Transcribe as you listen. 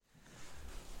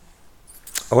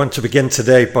I want to begin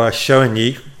today by showing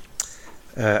you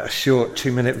a short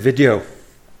 2-minute video.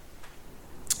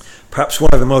 Perhaps one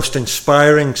of the most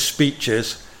inspiring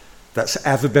speeches that's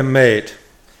ever been made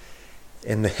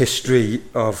in the history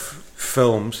of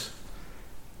films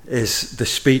is the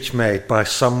speech made by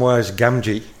Samwise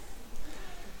Gamgee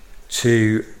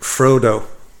to Frodo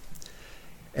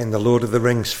in the Lord of the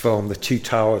Rings film, The Two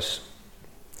Towers.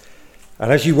 And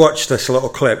as you watch this little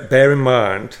clip, bear in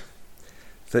mind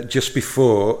that just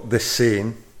before this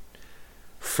scene,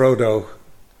 Frodo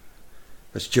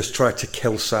has just tried to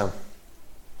kill Sam.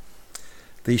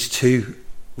 These two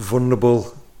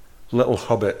vulnerable little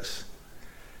hobbits,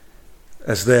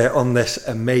 as they're on this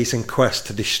amazing quest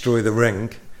to destroy the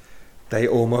ring, they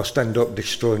almost end up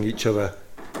destroying each other.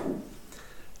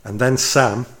 And then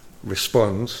Sam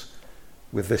responds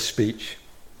with this speech.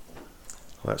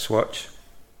 Let's watch.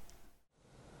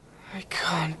 I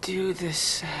can't do this,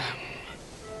 Sam.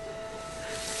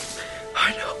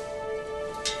 I know.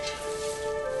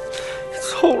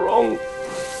 It's all wrong.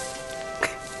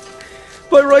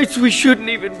 By rights, we shouldn't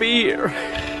even be here.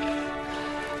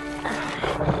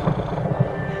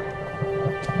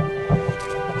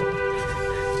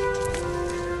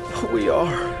 But we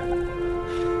are.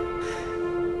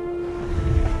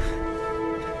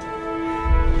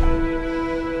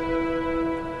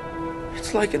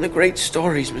 It's like in the great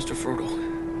stories, Mr. Frodo.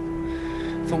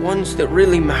 The ones that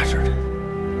really mattered.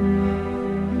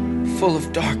 Full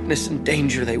of darkness and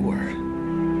danger they were.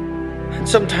 And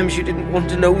sometimes you didn't want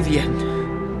to know the end.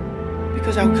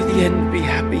 Because how could the end be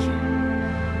happy?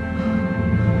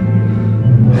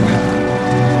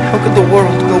 How could the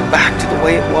world go back to the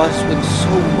way it was when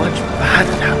so much bad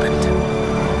had happened?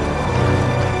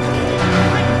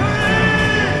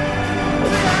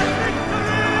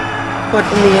 But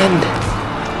in the end,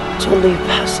 it's only a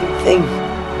passing thing.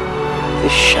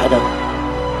 This shadow.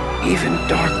 Even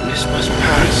darkness must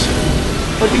pass.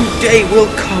 A new day will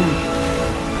come.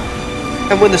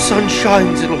 And when the sun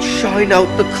shines, it'll shine out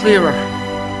the clearer.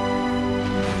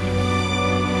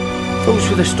 Those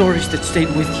were the stories that stayed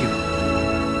with you.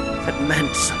 That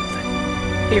meant something.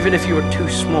 Even if you were too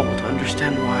small to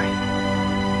understand why.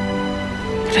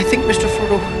 But I think, Mr.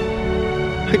 Frodo,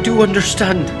 I do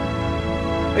understand.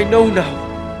 I know now.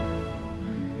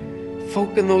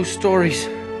 Folk in those stories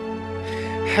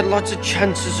had lots of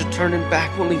chances of turning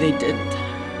back, only they didn't.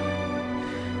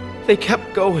 They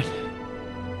kept going.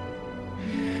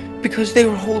 Because they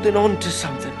were holding on to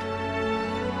something.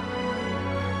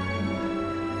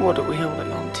 What are we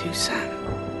holding on to, Sam?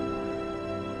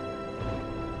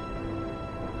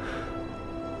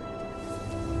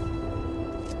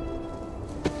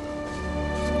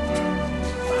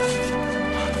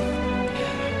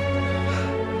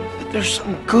 There's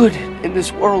some good in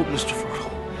this world, Mr. Frodo.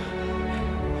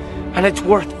 And it's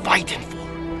worth fighting for.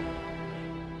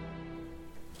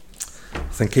 I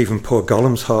think even poor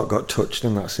Gollum's heart got touched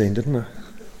in that scene, didn't it?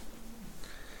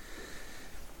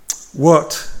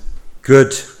 What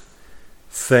good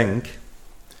thing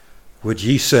would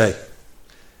you say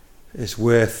is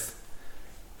worth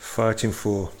fighting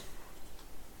for?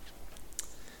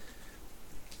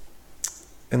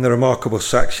 In the remarkable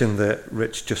section that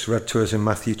Rich just read to us in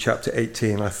Matthew chapter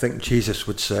 18, I think Jesus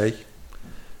would say,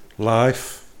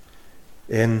 life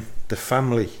in the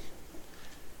family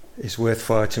is worth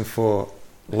fighting for.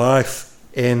 Life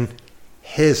in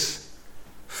his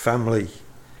family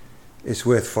is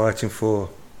worth fighting for.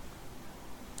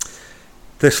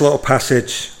 This little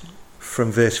passage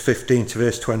from verse 15 to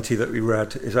verse 20 that we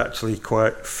read is actually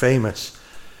quite famous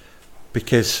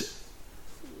because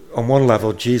on one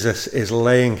level Jesus is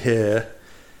laying here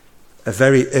a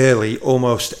very early,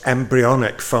 almost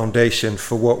embryonic foundation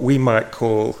for what we might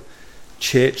call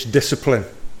church discipline.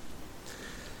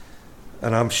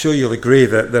 And I'm sure you'll agree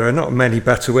that there are not many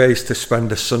better ways to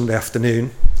spend a Sunday afternoon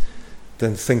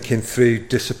than thinking through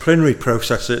disciplinary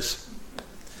processes.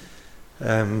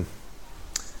 But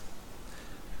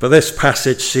this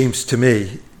passage seems to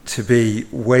me to be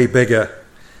way bigger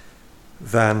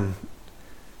than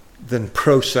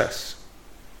process.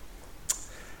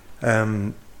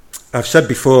 I've said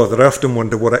before that I often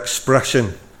wonder what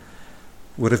expression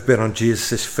would have been on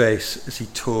Jesus' face as he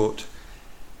taught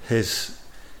his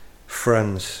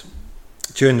friends.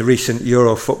 During the recent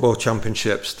Euro football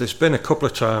championships, there's been a couple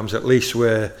of times at least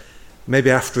where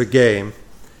maybe after a game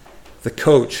the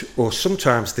coach or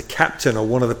sometimes the captain or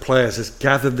one of the players has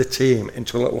gathered the team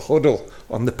into a little huddle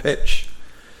on the pitch,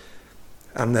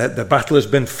 and the battle has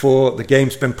been fought, the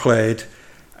game's been played,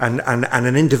 and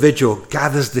an individual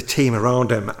gathers the team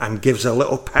around him and gives a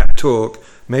little pep talk,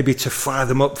 maybe to fire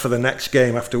them up for the next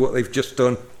game after what they've just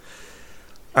done.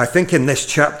 I think in this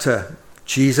chapter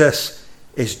Jesus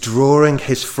is drawing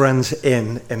his friends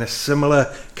in a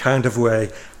similar kind of way.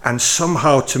 And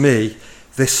somehow to me,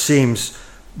 this seems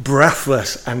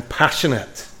breathless and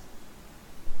passionate.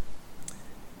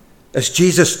 As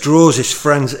Jesus draws his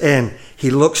friends in, he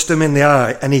looks them in the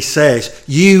eye and he says,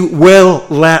 you will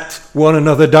let one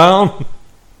another down.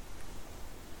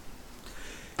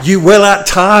 You will at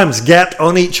times get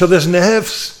on each other's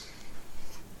nerves.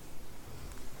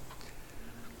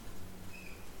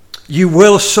 You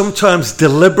will sometimes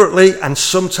deliberately and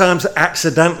sometimes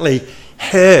accidentally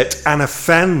hurt and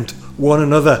offend one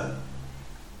another.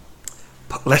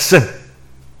 But listen.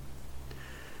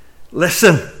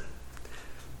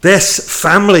 This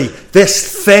family,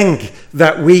 this thing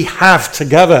that we have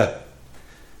together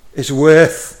is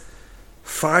worth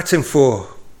fighting for.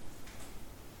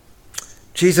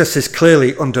 Jesus is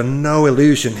clearly under no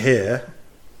illusion here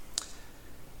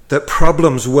that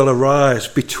problems will arise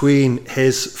between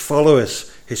his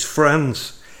followers, his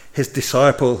friends, his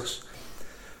disciples.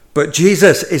 But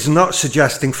Jesus is not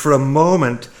suggesting for a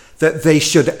moment that they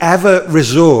should ever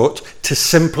resort to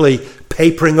simply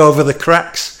papering over the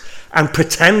cracks and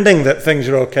pretending that things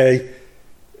are okay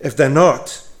if they're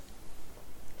not.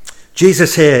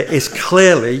 Jesus here is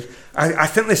clearly, I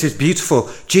think this is beautiful,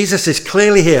 Jesus is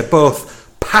clearly here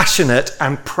both passionate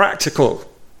and practical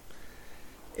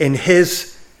in his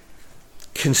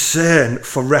concern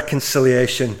for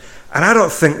reconciliation. And I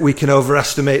don't think we can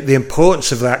overestimate the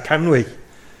importance of that, can we?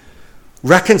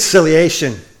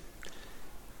 Reconciliation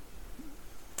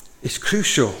is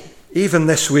crucial, even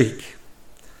this week.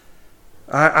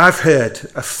 I've heard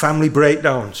of family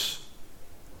breakdowns.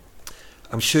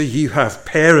 I'm sure you have.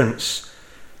 Parents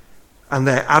and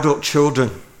their adult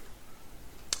children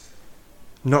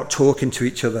not talking to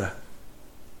each other.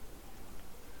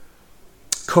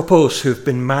 Couples who've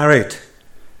been married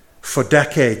for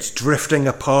decades drifting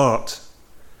apart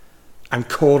and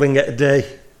calling it a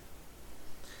day.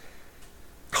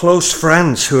 Close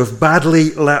friends who have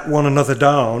badly let one another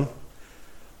down,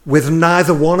 with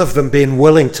neither one of them being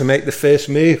willing to make the first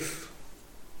move.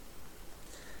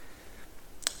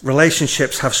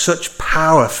 Relationships have such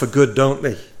power for good, don't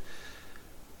they?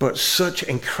 But such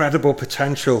incredible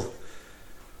potential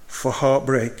for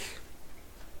heartbreak.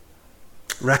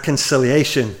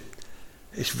 Reconciliation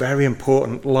is very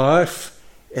important. Life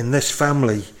in this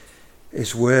family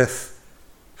is worth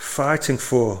fighting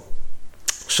for.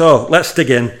 So let's dig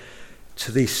in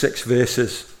to these 6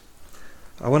 verses.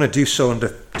 I want to do so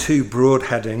under 2 broad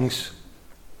headings.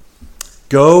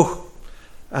 Go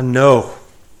and know.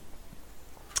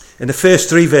 In the first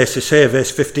 3 verses here, verse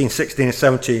 15, 16 and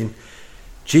 17,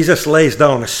 Jesus lays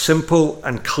down a simple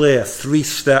and clear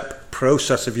 3-step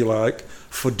process, if you like,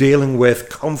 for dealing with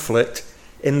conflict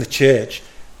in the church,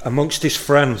 amongst his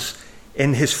friends,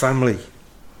 in his family.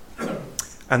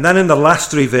 And then in the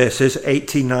last 3 verses,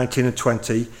 18, 19 and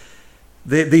 20,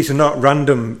 these are not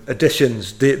random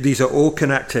additions. These are all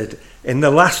connected. In the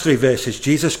last 3 verses,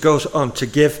 Jesus goes on to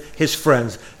give his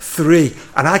friends 3,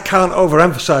 and I can't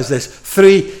overemphasize this,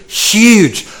 3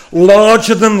 huge,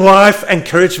 larger than life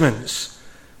encouragements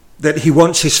that he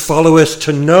wants his followers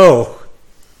to know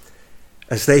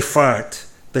as they fight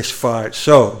this fight.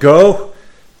 So, go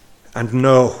and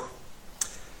know.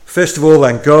 First of all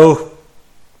then, go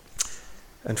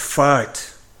and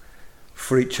fight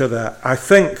for each other. I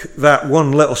think that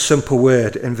one little simple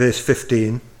word in verse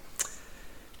 15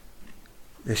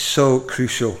 is so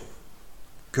crucial.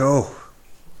 Go.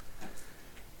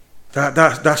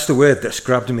 That's the word that's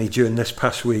grabbed me during this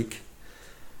past week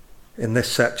in this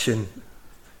section.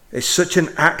 It's such an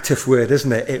active word,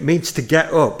 isn't it? It means to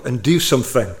get up and do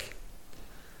something.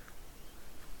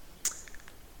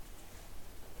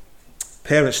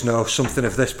 Parents know something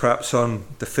of this perhaps on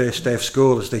the first day of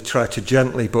school as they try to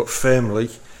gently but firmly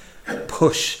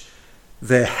push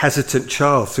their hesitant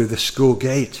child through the school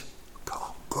gate.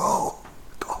 Go.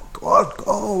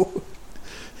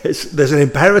 There's an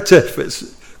imperative.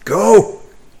 It's go.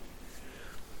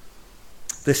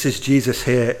 This is Jesus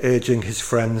here urging his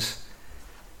friends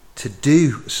to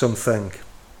do something.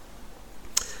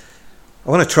 I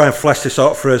want to try and flesh this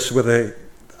out for us with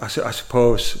I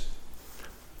suppose,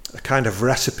 a kind of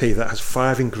recipe that has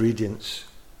 5 ingredients.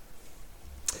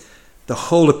 The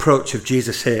whole approach of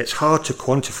Jesus here, it's hard to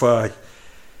quantify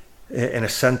in a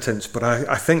sentence, but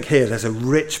I think here there's a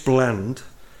rich blend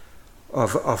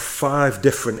of 5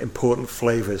 different important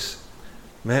flavours.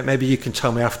 Maybe you can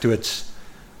tell me afterwards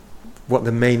what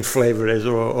the main flavour is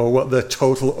or what the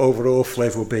total overall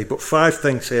flavour will be. But 5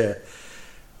 things here.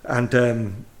 And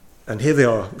here they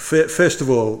are. First of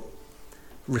all,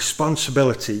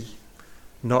 responsibility,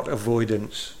 not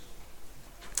avoidance.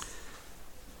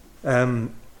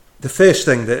 The first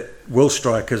thing that will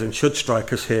strike us and should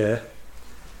strike us here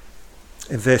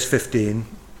in verse 15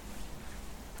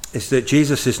 is that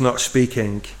Jesus is not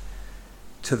speaking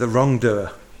to the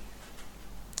wrongdoer.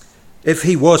 If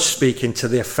he was speaking to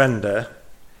the offender,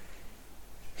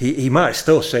 he might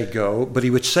still say go, but he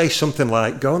would say something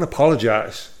like, go and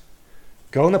apologize.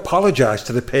 Go and apologize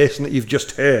to the person that you've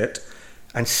just hurt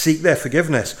and seek their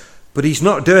forgiveness. But he's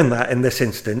not doing that in this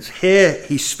instance. Here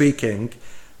he's speaking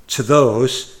to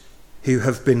those who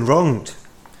have been wronged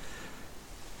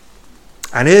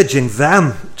and urging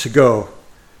them to go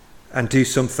and do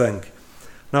something.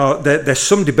 Now, there's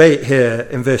some debate here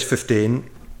in verse 15.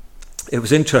 It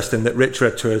was interesting that Rich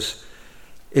read to us,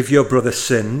 if your brother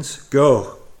sins,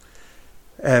 go.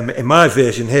 In my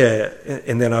version here,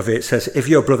 in the NIV, it says, if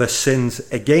your brother sins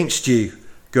against you,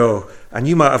 go. And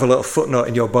you might have a little footnote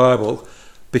in your Bible,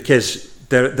 because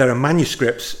there are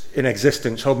manuscripts in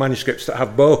existence, whole manuscripts that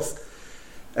have both.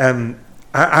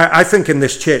 I think in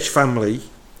this church family,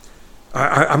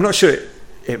 I'm not sure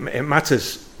it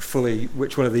matters fully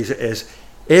which one of these it is.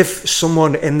 If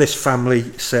someone in this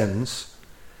family sins,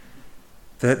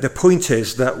 the point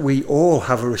is that we all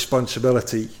have a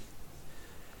responsibility.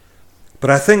 But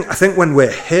I think when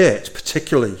we're hurt,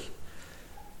 particularly,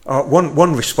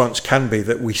 one response can be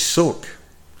that we sulk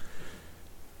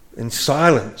in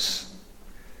silence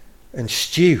and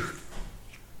stew.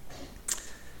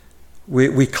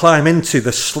 We climb into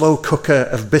the slow cooker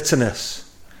of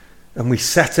bitterness and we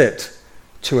set it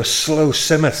to a slow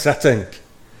simmer setting,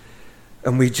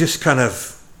 and we just kind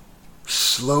of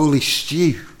slowly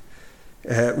stew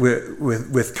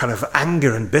with kind of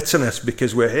anger and bitterness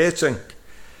because we're hurting.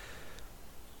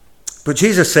 But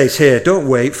Jesus says here, don't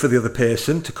wait for the other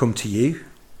person to come to you.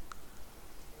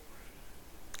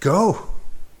 Go.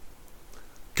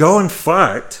 Go and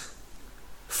fight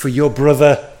for your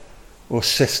brother or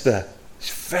sister.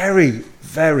 It's very,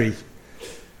 very,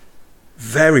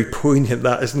 very poignant,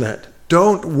 that, isn't it?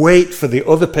 Don't wait for the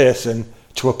other person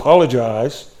to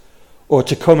apologize or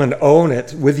to come and own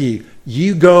it with you.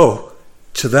 You go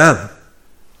to them.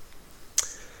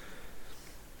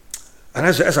 And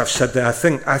as I've said there, I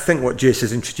think what Jesus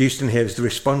has introduced in here is the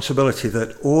responsibility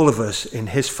that all of us in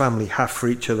his family have for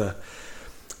each other.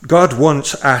 God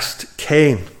once asked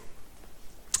Cain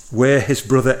where his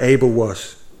brother Abel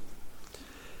was.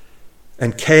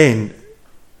 And Cain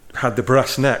had the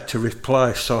brass neck to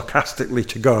reply sarcastically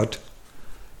to God,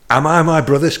 am I my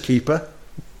brother's keeper?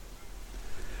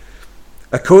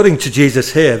 According to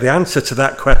Jesus here, the answer to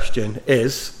that question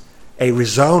is a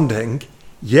resounding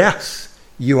yes.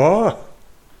 You are.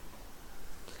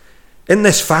 In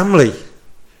this family,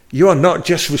 you are not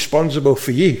just responsible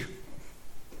for you.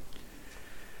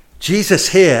 Jesus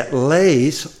here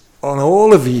lays on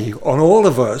all of you, on all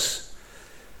of us,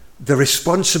 the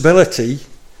responsibility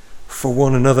for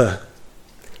one another.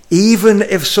 Even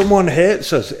if someone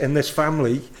hurts us in this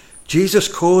family, Jesus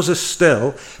calls us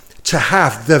still to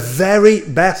have the very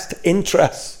best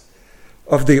interests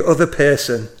of the other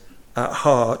person at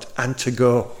heart and to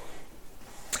go.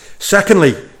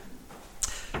 Secondly,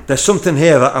 there's something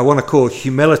here that I want to call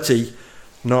humility,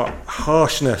 not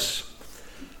harshness.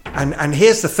 And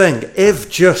here's the thing, if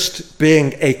just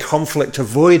being a conflict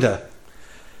avoider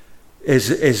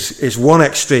is one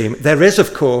extreme, there is,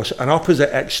 of course, an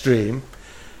opposite extreme.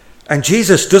 And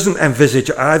Jesus doesn't envisage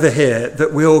either here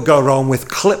that we all go around with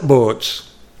clipboards,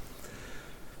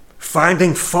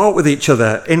 finding fault with each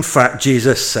other. In fact,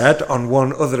 Jesus said on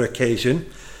one other occasion,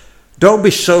 don't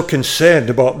be so concerned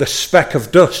about the speck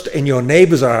of dust in your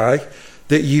neighbour's eye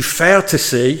that you fail to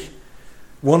see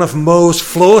one of Mo's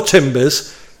floor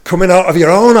timbers coming out of your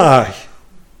own eye.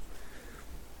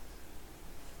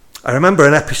 I remember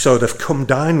an episode of Come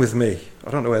Dine With Me, I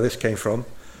don't know where this came from,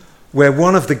 where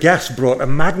one of the guests brought a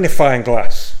magnifying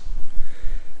glass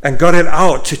and got it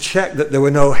out to check that there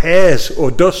were no hairs or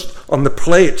dust on the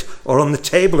plate or on the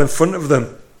table in front of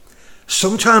them.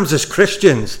 Sometimes as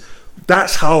Christians,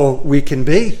 that's how we can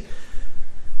be.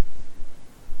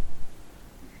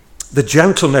 The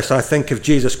gentleness, I think, of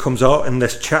Jesus comes out in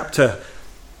this chapter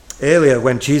earlier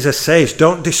when Jesus says,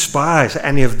 don't despise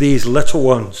any of these little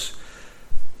ones.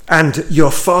 And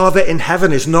your Father in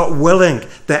heaven is not willing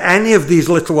that any of these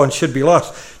little ones should be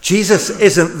lost. Jesus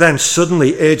isn't then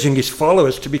suddenly urging his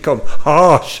followers to become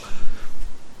harsh.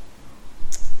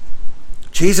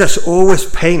 Jesus always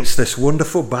paints this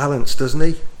wonderful balance, doesn't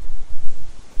he?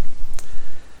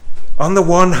 On the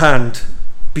one hand,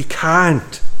 be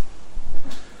kind.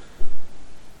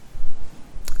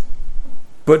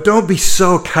 But don't be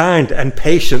so kind and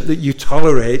patient that you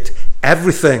tolerate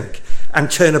everything and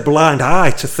turn a blind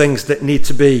eye to things that need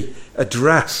to be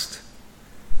addressed.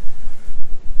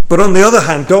 But on the other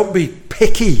hand, don't be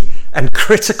picky and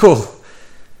critical.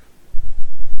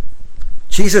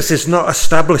 Jesus is not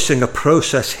establishing a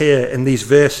process here in these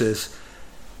verses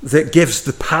that gives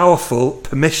the powerful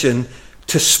permission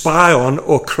to spy on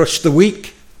or crush the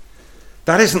weak.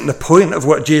 That isn't the point of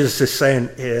what Jesus is saying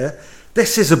here.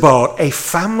 This is about a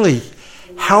family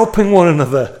helping one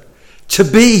another to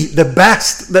be the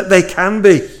best that they can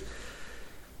be.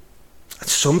 And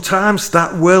sometimes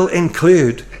that will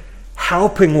include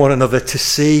helping one another to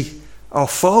see our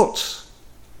faults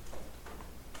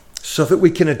so that we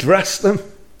can address them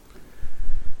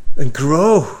and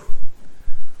grow.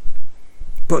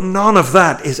 But none of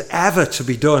that is ever to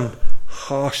be done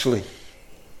harshly.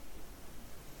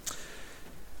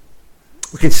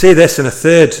 We can see this in a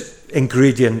third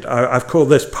ingredient. I've called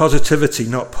this positivity,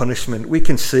 not punishment. We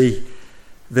can see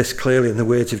this clearly in the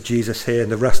words of Jesus here in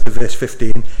the rest of verse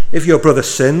 15. If your brother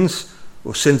sins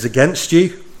or sins against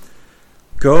you,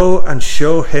 go and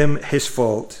show him his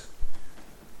fault,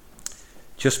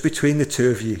 just between the two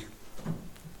of you.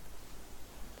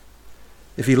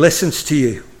 If he listens to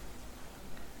you,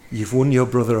 you've won your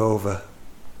brother over.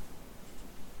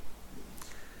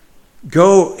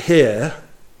 Go here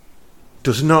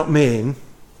does not mean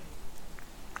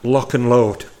lock and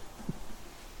load.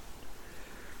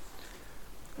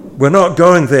 We're not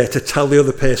going there to tell the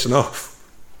other person off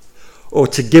or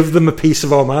to give them a piece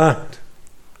of our mind.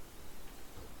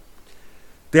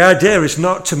 The idea is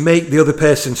not to make the other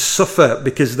person suffer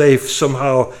because they've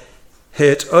somehow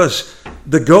hurt us.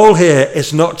 The goal here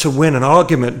is not to win an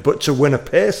argument, but to win a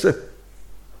person.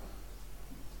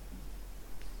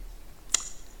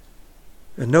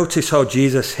 And notice how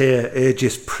Jesus here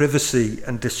urges privacy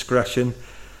and discretion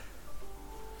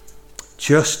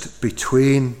just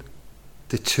between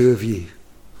the two of you.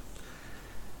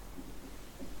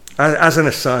 As an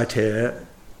aside here,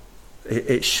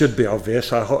 it should be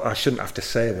obvious. I shouldn't have to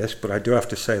say this, but I do have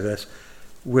to say this.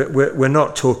 We're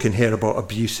not talking here about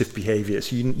abusive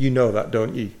behaviours. You know that,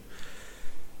 don't you?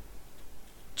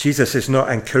 Jesus is not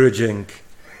encouraging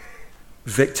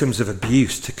victims of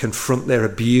abuse to confront their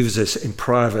abusers in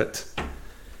private.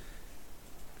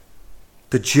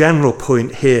 The general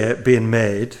point here being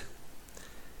made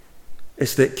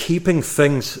is that keeping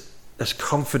things as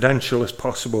confidential as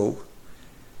possible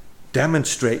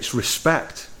demonstrates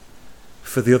respect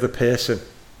for the other person.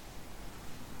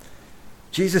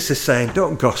 Jesus is saying,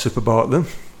 don't gossip about them.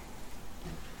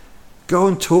 Go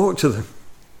and talk to them.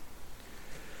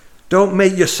 Don't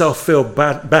make yourself feel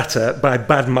better by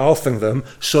bad-mouthing them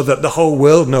so that the whole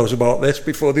world knows about this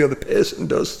before the other person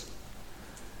does.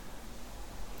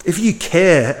 If you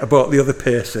care about the other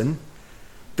person,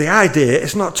 the idea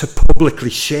is not to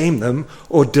publicly shame them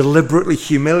or deliberately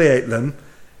humiliate them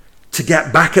to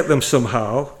get back at them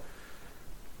somehow.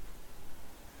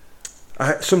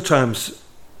 Sometimes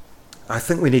I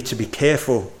think we need to be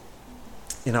careful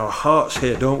in our hearts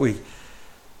here, don't we?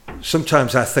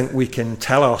 Sometimes I think we can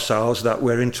tell ourselves that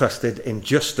we're interested in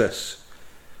justice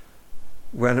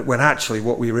when actually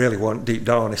what we really want deep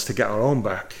down is to get our own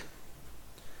back.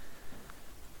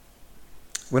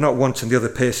 We're not wanting the other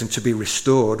person to be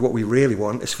restored. What we really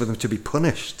want is for them to be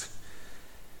punished.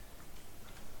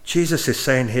 Jesus is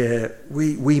saying here,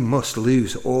 we must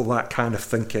lose all that kind of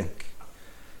thinking.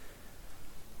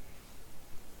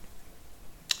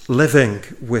 Living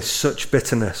with such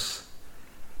bitterness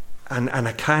and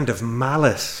a kind of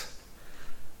malice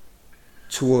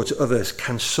towards others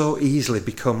can so easily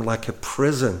become like a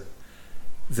prison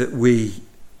that we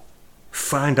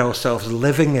find ourselves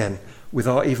living in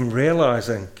without even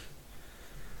realizing.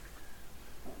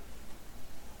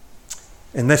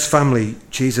 In this family,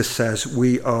 Jesus says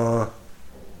we are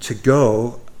to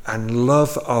go and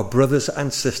love our brothers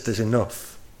and sisters enough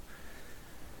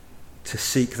to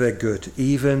seek their good,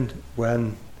 even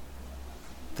when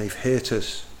they've hurt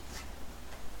us.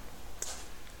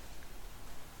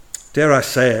 Dare I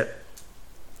say it,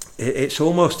 it's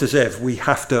almost as if we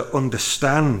have to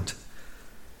understand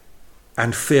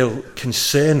and feel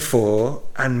concern for,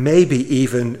 and maybe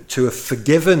even to have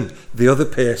forgiven the other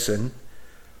person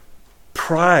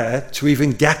prior to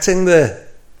even getting there,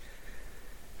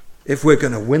 if we're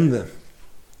going to win them.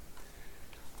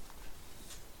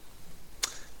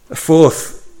 A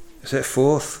fourth, is it a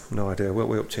fourth? No idea. What are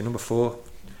we up to? Number 4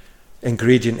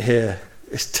 ingredient here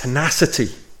is tenacity.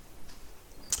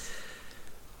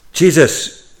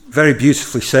 Jesus very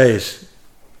beautifully says,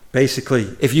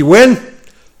 basically, if you win,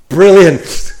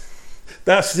 brilliant.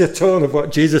 That's the tone of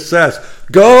what Jesus says.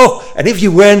 Go, and if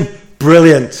you win,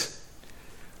 brilliant.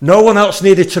 No one else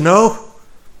needed to know.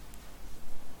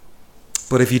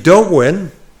 But if you don't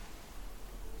win,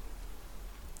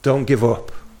 don't give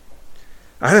up.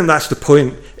 I think that's the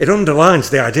point. It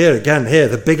underlines the idea again here,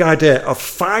 the big idea of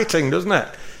fighting, doesn't it?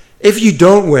 If you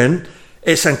don't win,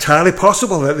 it's entirely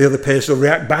possible that the other person will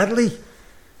react badly.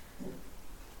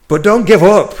 But don't give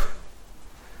up.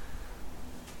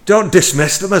 Don't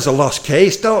dismiss them as a lost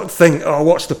case. Don't think, oh,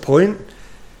 what's the point?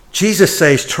 Jesus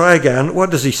says, try again.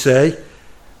 What does he say?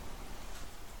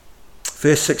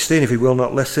 Verse 16, if he will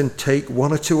not listen, take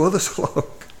one or two others along.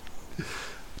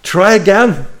 Try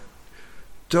again.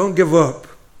 Don't give up.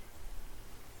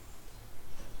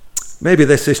 Maybe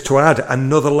this is to add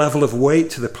another level of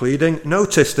weight to the pleading.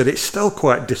 Notice that it's still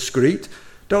quite discreet.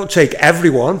 Don't take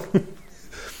everyone.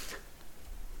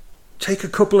 Take a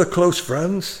couple of close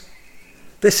friends.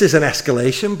 This is an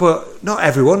escalation, but not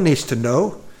everyone needs to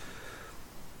know.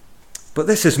 But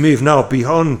this has moved now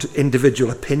beyond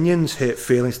individual opinions, hurt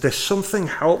feelings. There's something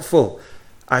helpful,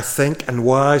 I think, and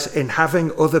wise in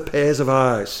having other pairs of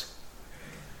eyes.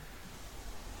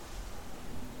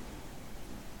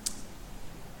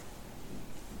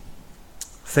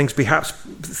 Things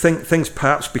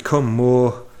perhaps become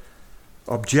more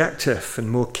objective and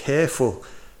more careful.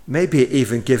 Maybe it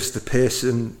even gives the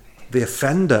person, the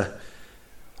offender,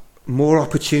 more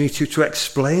opportunity to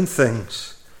explain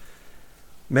things.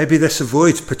 Maybe this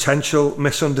avoids potential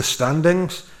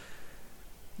misunderstandings.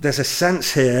 There's a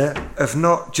sense here of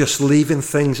not just leaving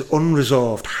things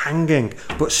unresolved, hanging,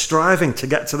 but striving to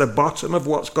get to the bottom of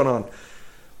what's gone on.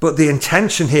 But the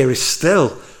intention here is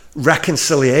still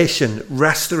reconciliation,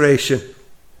 restoration.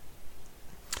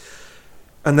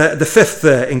 And the fifth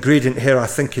ingredient here, I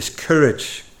think, is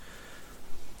courage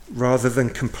rather than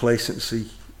complacency.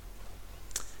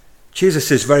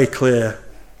 Jesus is very clear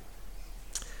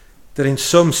that in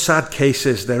some sad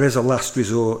cases there is a last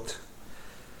resort.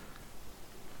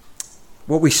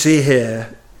 What we see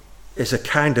here is a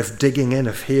kind of digging in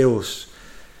of heels.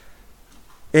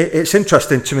 It's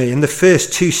interesting to me, in the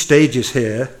first two stages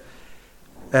here,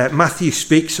 Matthew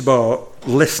speaks about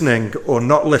listening or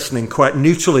not listening quite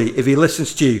neutrally if he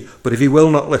listens to you, but if he will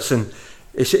not listen,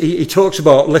 he talks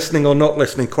about listening or not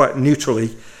listening quite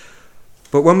neutrally.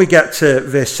 But when we get to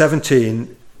verse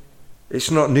 17, it's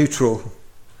not neutral.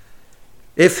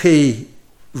 If he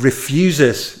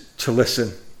refuses to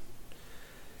listen,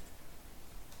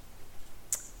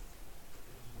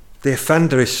 the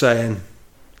offender is saying,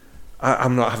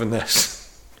 I'm not having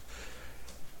this.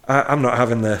 I'm not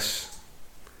having this.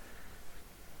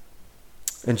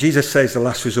 And Jesus says the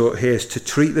last resort here is to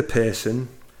treat the person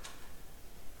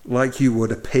like you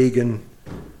would a pagan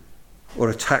or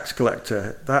a tax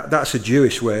collector. That's a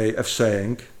Jewish way of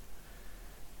saying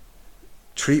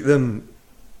treat them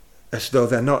as though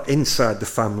they're not inside the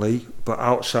family but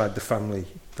outside the family.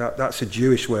 That's a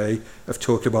Jewish way of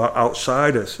talking about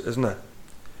outsiders, isn't it?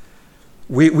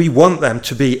 We want them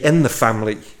to be in the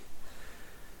family.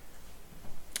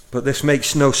 But this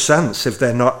makes no sense if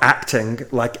they're not acting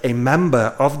like a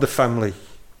member of the family.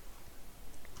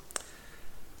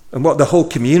 And what the whole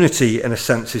community, in a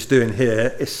sense, is doing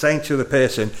here is saying to the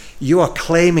person, you are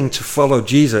claiming to follow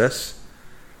Jesus,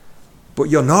 but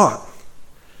you're not.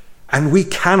 And we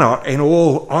cannot, in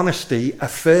all honesty,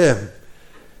 affirm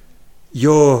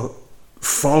your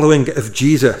following of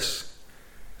Jesus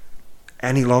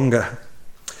any longer.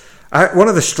 One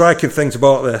of the striking things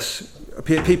about this,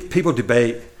 people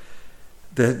debate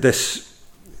this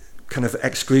kind of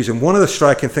exclusion. One of the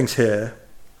striking things here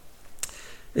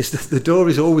is that the door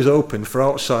is always open for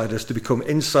outsiders to become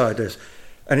insiders.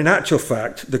 And in actual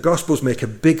fact, the Gospels make a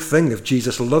big thing of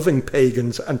Jesus loving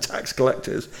pagans and tax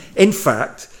collectors. In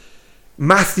fact,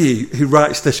 Matthew, who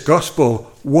writes this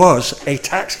Gospel, was a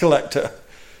tax collector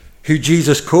who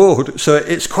Jesus called. So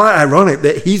it's quite ironic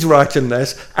that he's writing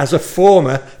this as a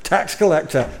former tax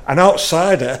collector, an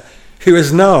outsider who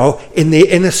is now in the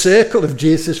inner circle of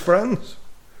Jesus' friends.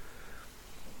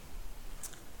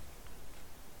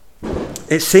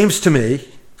 It seems to me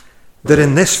that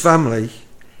in this family,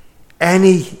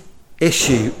 any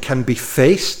issue can be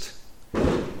faced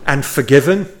and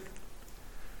forgiven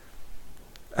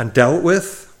and dealt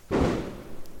with,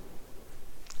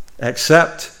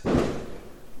 except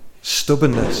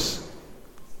stubbornness.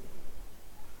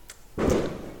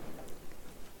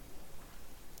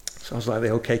 Sounds like the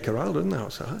OK Corral, doesn't it,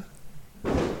 outside?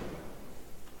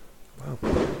 Wow.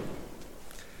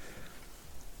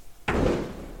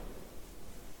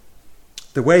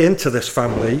 The way into this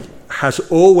family has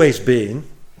always been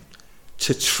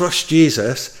to trust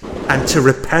Jesus and to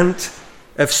repent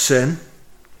of sin.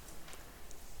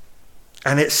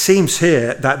 And it seems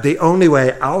here that the only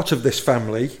way out of this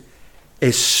family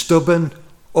is stubborn,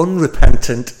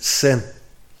 unrepentant sin.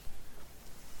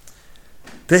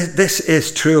 This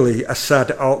is truly a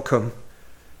sad outcome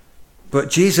But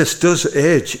Jesus does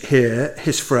urge here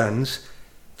his friends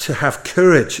to have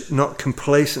courage, not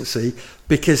complacency,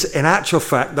 because in actual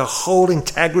fact, the whole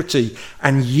integrity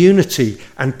and unity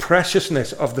and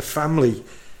preciousness of the family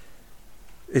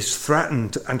is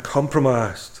threatened and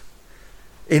compromised.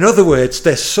 In other words,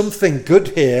 there's something good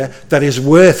here that is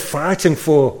worth fighting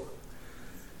for.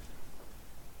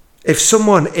 If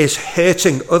someone is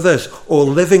hurting others or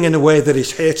living in a way that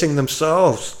is hurting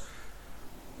themselves,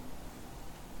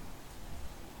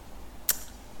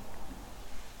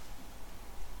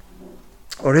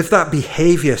 or if that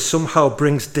behavior somehow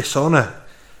brings dishonor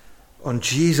on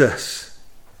Jesus,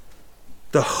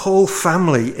 the whole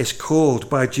family is called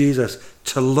by Jesus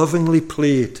to lovingly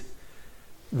plead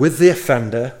with the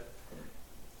offender,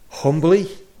 humbly,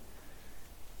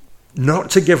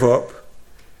 not to give up,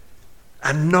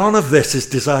 and none of this is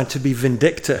designed to be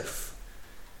vindictive.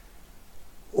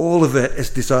 All of it is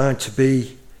designed to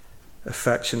be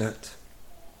affectionate.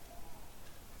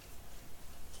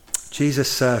 Jesus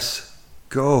says,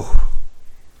 Go.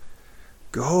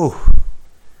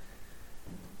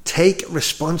 Take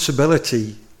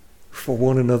responsibility for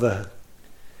one another.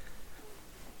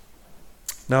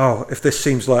 Now, if this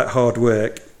seems like hard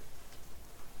work,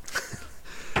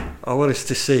 I want us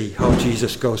to see how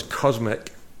Jesus goes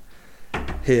cosmic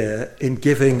here in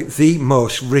giving the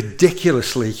most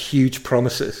ridiculously huge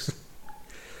promises.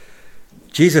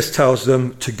 Jesus tells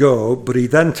them to go, but he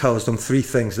then tells them three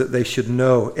things that they should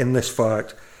know in this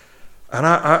fight. And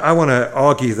I want to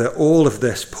argue that all of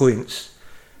this points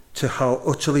to how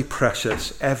utterly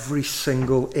precious every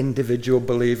single individual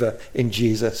believer in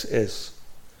Jesus is.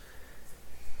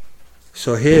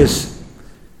 So here's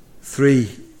three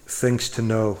things to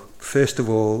know. First of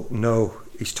all, know.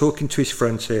 He's talking to his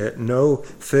friends here. Know,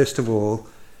 first of all,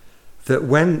 that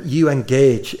when you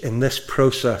engage in this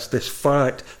process, this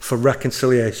fight for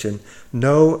reconciliation,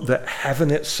 know that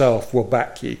heaven itself will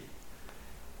back you.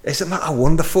 Isn't that a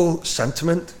wonderful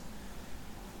sentiment?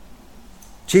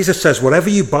 Jesus says, whatever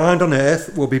you bind on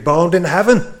earth will be bound in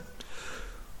heaven.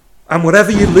 And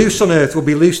whatever you loose on earth will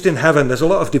be loosed in heaven. There's a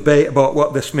lot of debate about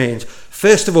what this means.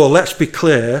 First of all, let's be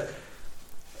clear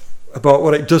about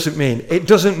what it doesn't mean. It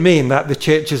doesn't mean that the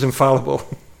church is infallible.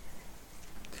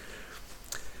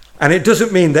 And it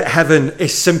doesn't mean that heaven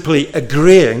is simply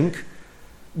agreeing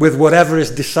with whatever is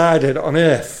decided on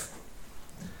earth.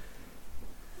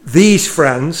 These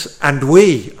friends and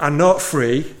we are not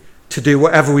free to do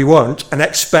whatever we want and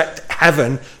expect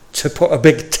heaven to put a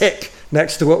big tick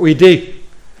next to what we do.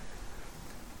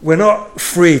 We're not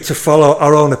free to follow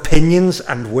our own opinions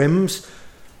and whims.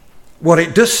 What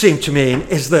it does seem to mean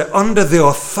is that under the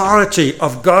authority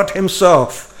of God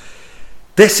himself,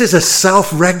 this is a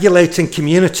self-regulating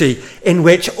community in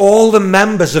which all the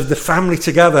members of the family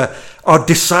together are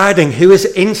deciding who is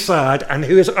inside and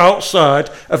who is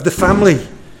outside of the family.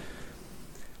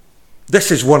 This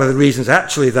is one of the reasons,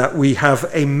 actually, that we have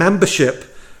a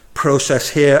membership process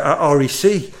here at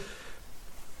REC.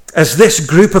 As this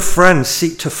group of friends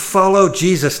seek to follow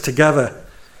Jesus together,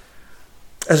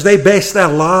 as they base their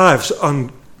lives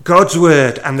on God's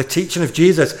word and the teaching of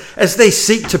Jesus, as they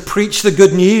seek to preach the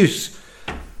good news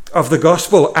of the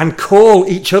gospel and call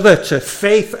each other to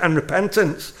faith and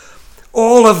repentance,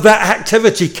 all of that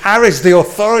activity carries the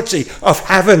authority of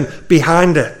heaven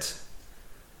behind it.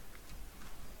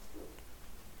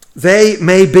 They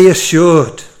may be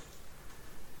assured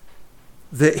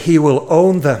that he will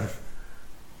own them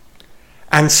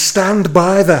and stand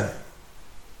by them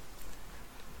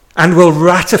and will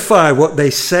ratify what they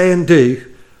say and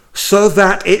do, so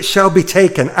that it shall be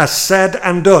taken as said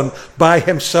and done by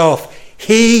himself.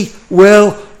 He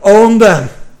will own them.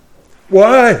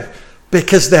 Why?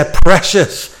 Because they're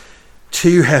precious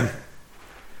to him.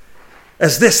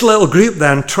 As this little group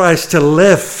then tries to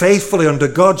live faithfully under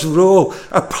God's rule,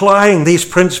 applying these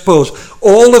principles,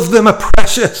 all of them are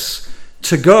precious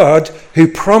to God, who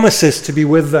promises to be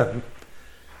with them.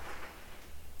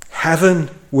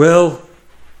 Heaven will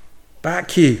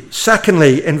back you.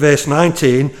 Secondly, in verse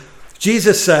 19,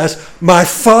 Jesus says, my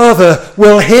Father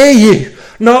will hear you.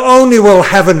 Not only will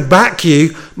heaven back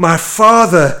you, my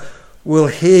Father will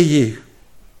hear you.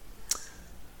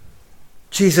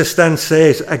 Jesus then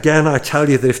says, again, I tell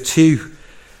you that if two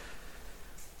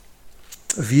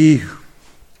of you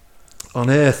on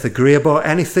earth agree about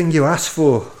anything you ask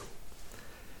for,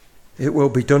 it will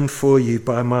be done for you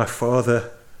by my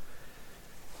Father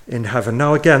in heaven.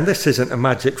 Now again, this isn't a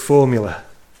magic formula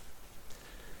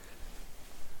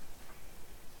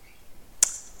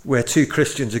where two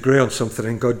Christians agree on something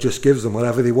and God just gives them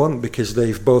whatever they want because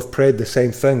they've both prayed the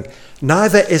same thing.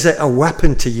 Neither is it a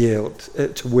weapon to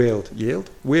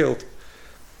wield.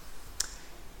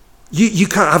 You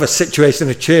can't have a situation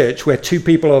in a church where two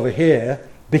people over here,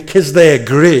 because they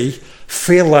agree,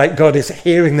 feel like God is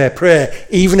hearing their prayer,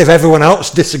 even if everyone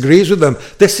else disagrees with them.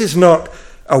 This is not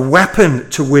a weapon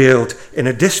to wield in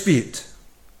a dispute.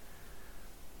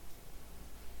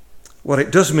 What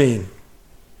it does mean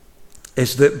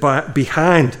is that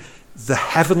behind the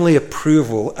heavenly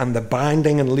approval and the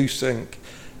binding and loosing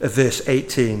of verse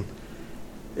 18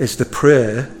 is the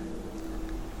prayer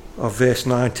of verse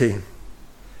 19.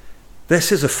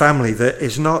 This is a family that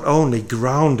is not only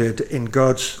grounded in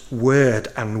God's word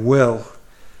and will,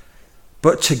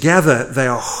 but together they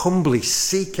are humbly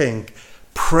seeking,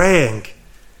 praying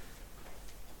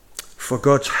for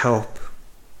God's help.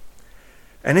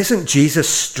 And isn't Jesus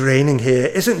straining here?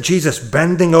 Isn't Jesus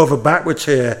bending over backwards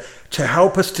here to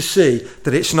help us to see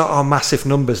that it's not our massive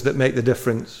numbers that make the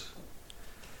difference?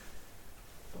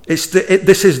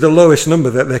 This is the lowest number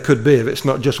that there could be if it's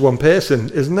not just one person,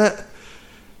 isn't it?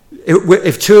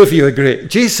 If two of you agree.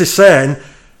 Jesus is saying,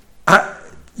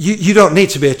 you don't need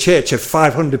to be a church of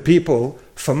 500 people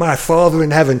for my Father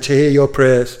in heaven to hear your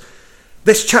prayers.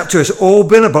 This chapter has all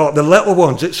been about the little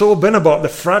ones. It's all been about the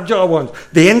fragile ones,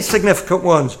 the insignificant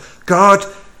ones. God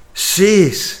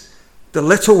sees the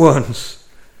little ones.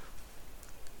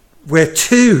 Where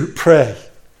two pray.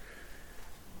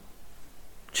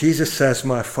 Jesus says,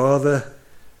 my Father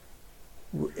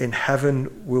in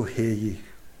heaven will hear you.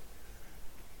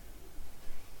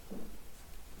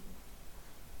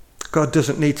 God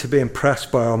doesn't need to be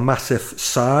impressed by our massive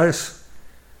size,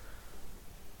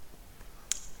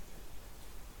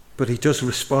 but he does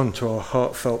respond to our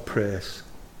heartfelt prayers.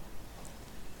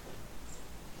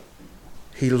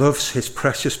 He loves his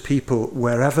precious people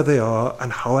wherever they are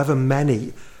and however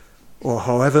many or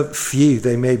however few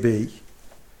they may be.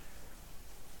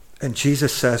 And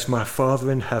Jesus says, my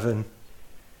Father in heaven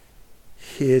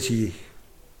hears you.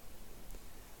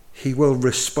 He will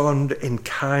respond in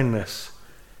kindness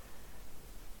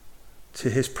to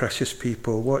his precious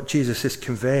people. What Jesus is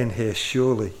conveying here,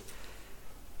 surely,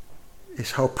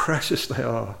 is how precious they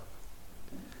are.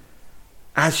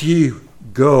 As you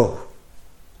go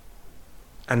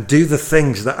and do the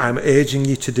things that I'm urging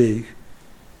you to do,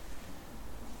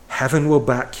 heaven will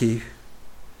back you,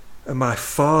 and my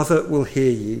Father will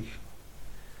hear you.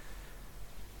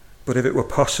 But if it were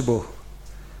possible,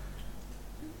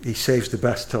 he saves the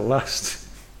best till last.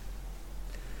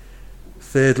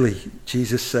 Thirdly,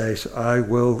 Jesus says, I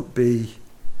will be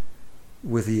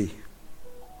with you.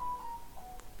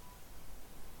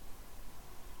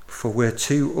 For where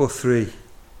two or three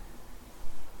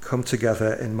come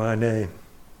together in my name,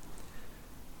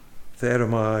 there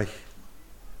am I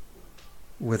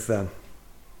with them.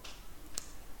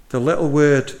 The little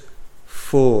word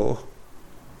for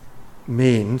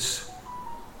means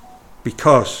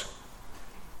because,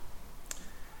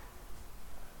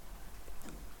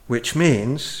 which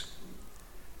means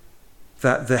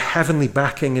that the heavenly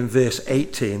backing in verse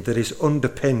 18 that is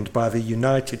underpinned by the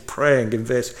united praying in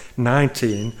verse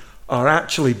 19 are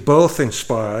actually both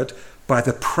inspired by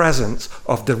the presence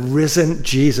of the risen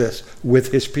Jesus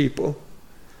with his people.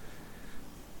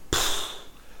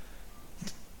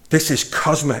 This is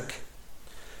cosmic.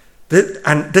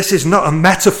 And this is not a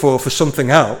metaphor for something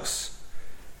else.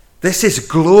 This is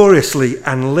gloriously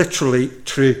and literally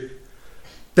true.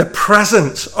 The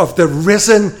presence of the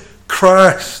risen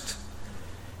Christ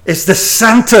is the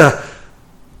center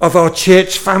of our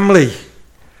church family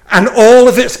and all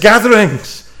of its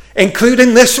gatherings,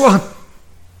 including this one.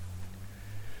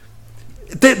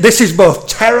 This is both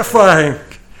terrifying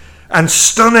and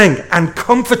stunning and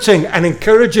comforting and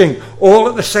encouraging all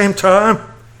at the same time.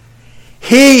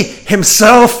 He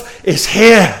himself is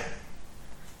here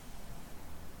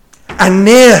and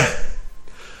near,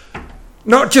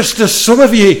 not just to some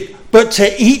of you, but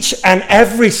to each and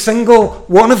every single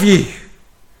one of you.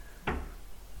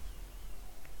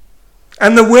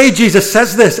 And the way Jesus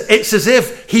says this, it's as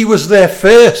if he was there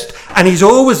first, and he's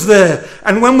always there.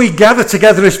 And when we gather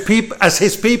together as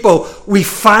his people, we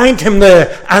find him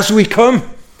there as we come.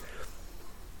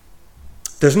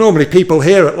 There's normally people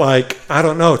here at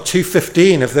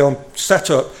 2:15 if they're on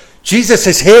setup. Jesus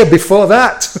is here before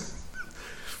that.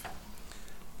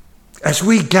 As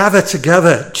we gather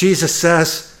together, Jesus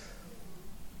says,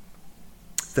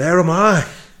 there am I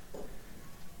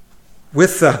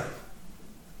with them.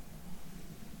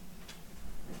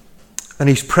 And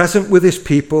he's present with his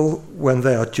people when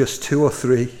they are just 2 or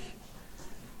 3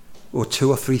 or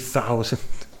 2 or 3,000.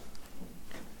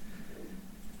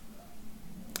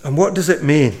 And what does it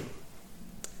mean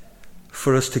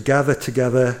for us to gather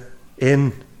together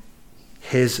in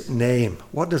his name?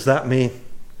 What does that mean?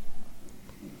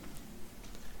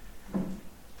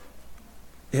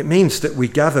 It means that we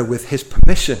gather with his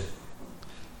permission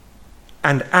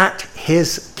and at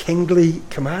his kingly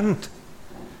command.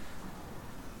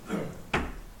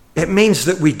 It means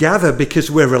that we gather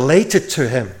because we're related to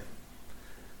him,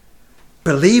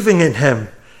 believing in him,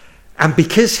 and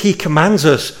because he commands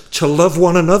us to love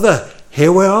one another.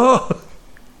 Here we are.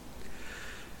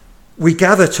 We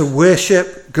gather to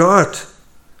worship God,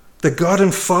 the God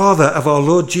and Father of our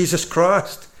Lord Jesus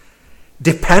Christ,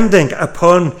 depending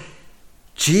upon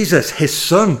Jesus, his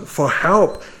Son, for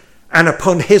help, and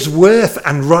upon his worth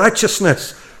and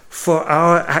righteousness for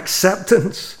our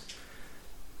acceptance.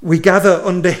 We gather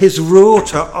under his rule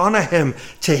to honour him,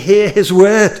 to hear his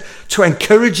word, to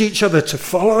encourage each other to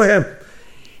follow him.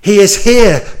 He is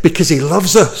here because he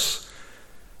loves us.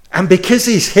 And because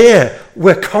he's here,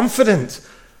 we're confident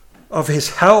of his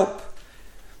help.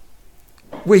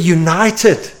 We're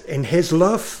united in his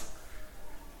love.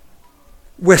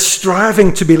 We're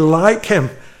striving to be like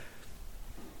him.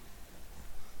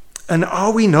 And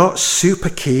are we not super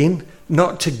keen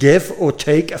not to give or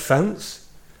take offence?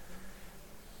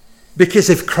 Because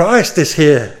if Christ is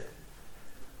here,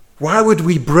 why would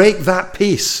we break that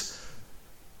peace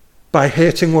by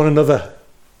hurting one another?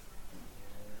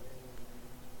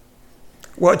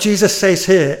 What Jesus says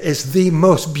here is the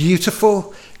most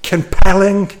beautiful,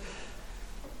 compelling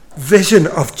vision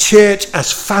of church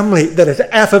as family that has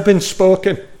ever been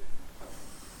spoken.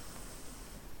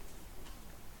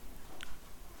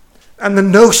 And the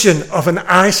notion of an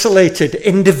isolated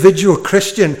individual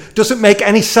Christian doesn't make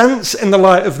any sense in the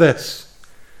light of this.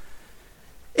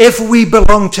 If we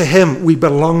belong to him, we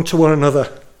belong to one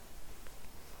another.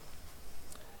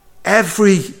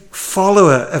 Every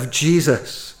follower of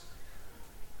Jesus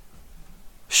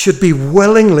should be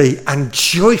willingly and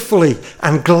joyfully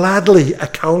and gladly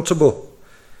accountable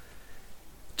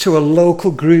to a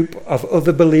local group of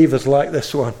other believers like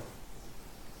this one.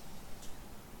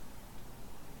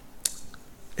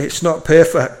 It's not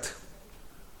perfect,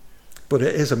 but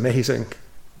it is amazing.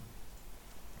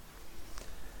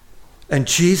 And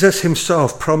Jesus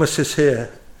himself promises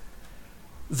here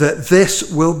that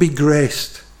this will be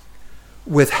graced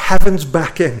with heaven's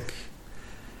backing.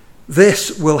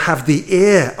 This will have the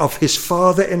ear of his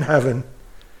Father in heaven.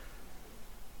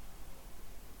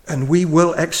 And we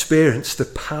will experience the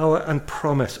power and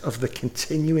promise of the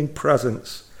continuing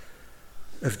presence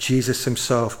of Jesus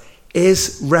himself.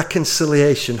 Is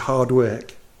reconciliation hard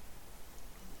work?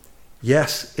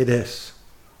 Yes, it is.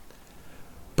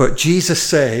 But Jesus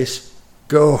says,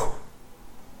 go.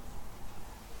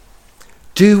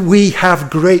 Do we have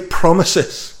great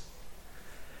promises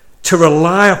to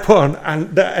rely upon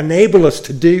and that enable us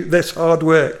to do this hard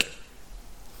work?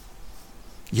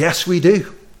 Yes, we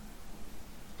do.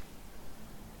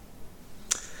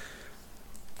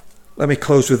 Let me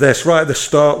close with this. Right at the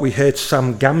start, we heard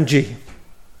Sam Gamgee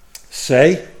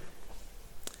say,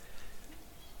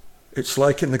 it's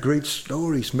like in the great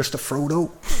stories, Mr.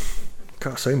 Frodo.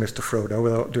 Can't say Mr. Frodo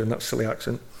without doing that silly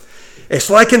accent. It's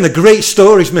like in the great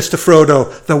stories, Mr.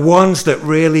 Frodo, the ones that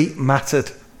really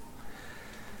mattered.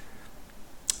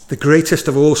 The greatest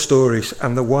of all stories,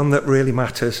 and the one that really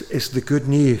matters, is the good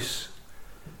news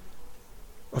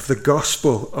of the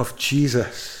gospel of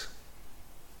Jesus.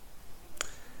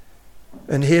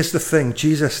 And here's the thing,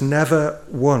 Jesus never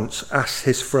once asks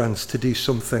his friends to do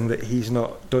something that he's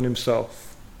not done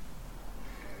himself.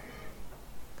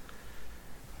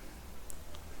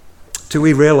 Do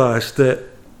we realize that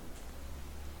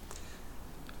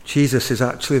Jesus is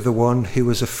actually the one who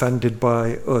was offended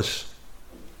by us?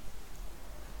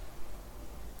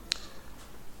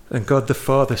 And God the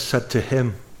Father said to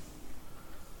him,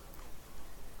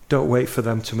 don't wait for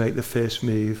them to make the first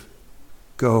move.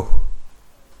 Go.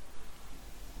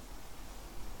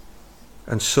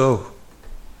 And so,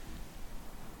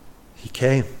 he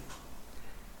came.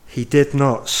 He did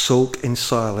not sulk in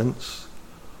silence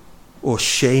or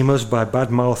shame us by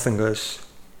bad-mouthing us.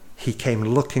 He came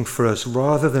looking for us.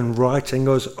 Rather than writing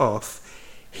us off,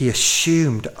 he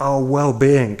assumed our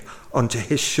well-being onto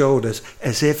his shoulders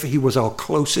as if he was our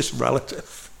closest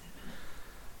relative.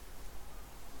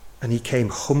 And he came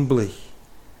humbly,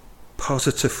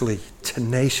 positively,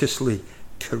 tenaciously,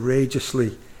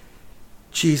 courageously.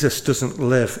 Jesus doesn't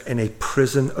live in a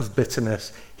prison of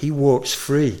bitterness. He walks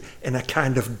free in a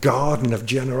kind of garden of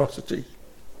generosity.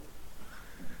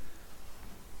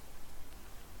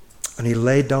 And he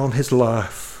laid down his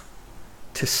life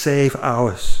to save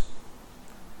ours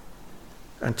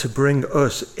and to bring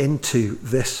us into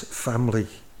this family.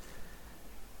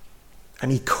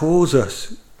 And he calls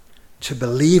us to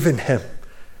believe in him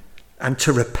and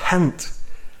to repent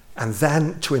and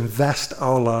then to invest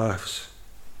our lives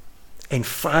in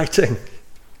fighting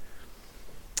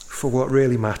for what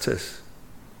really matters,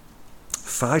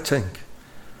 fighting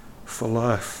for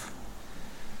life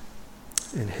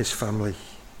in his family.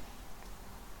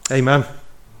 Amen.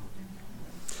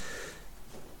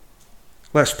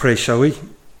 Let's pray, shall we?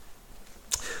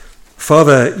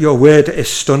 Father, your word is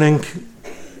stunning.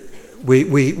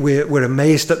 We're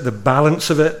amazed at the balance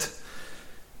of it,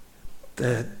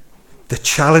 the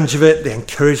challenge of it, the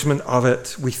encouragement of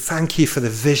it. We thank you for the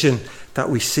vision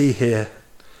that we see here.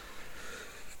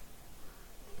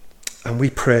 And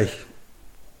we pray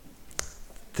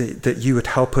that you would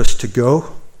help us to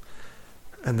go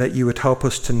and that you would help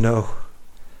us to know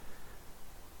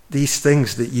these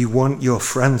things that you want your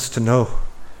friends to know.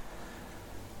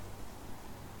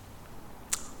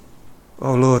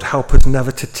 Oh Lord, help us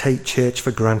never to take church for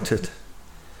granted.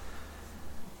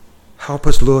 Help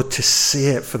us, Lord, to see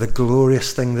it for the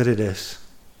glorious thing that it is.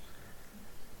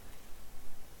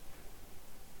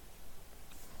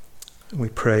 And we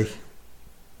pray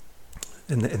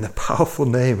in the powerful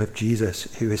name of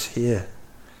Jesus, who is here.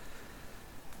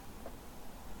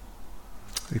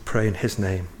 We pray in his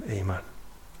name. Amen.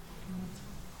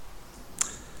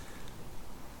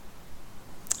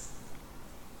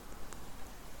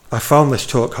 I found this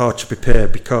talk hard to prepare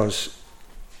because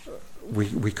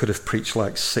we could have preached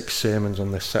like 6 sermons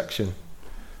on this section.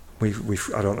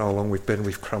 We've I don't know how long we've been.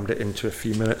 We've crammed it into a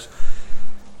few minutes.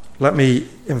 Let me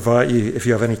invite you, if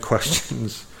you have any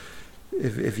questions,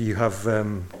 if you have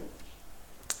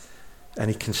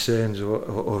any concerns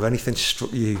or anything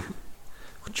struck you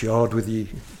or jarred with you,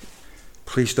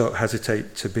 please don't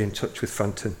hesitate to be in touch with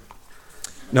Fenton.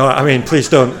 No, I mean, please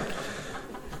don't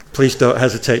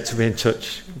hesitate to be in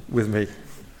touch with me.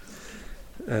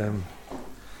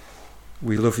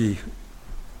 We love you,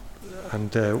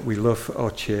 and we love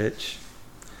our church.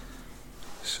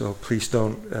 So please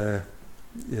don't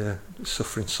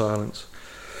suffer in silence.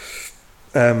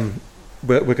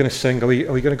 We're going to sing. Are we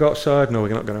going to go outside? No, we're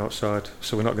not going outside.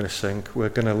 So we're not going to sing. We're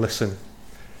going to listen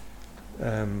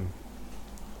to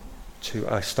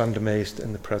 "I Stand Amazed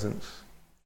in the Presence."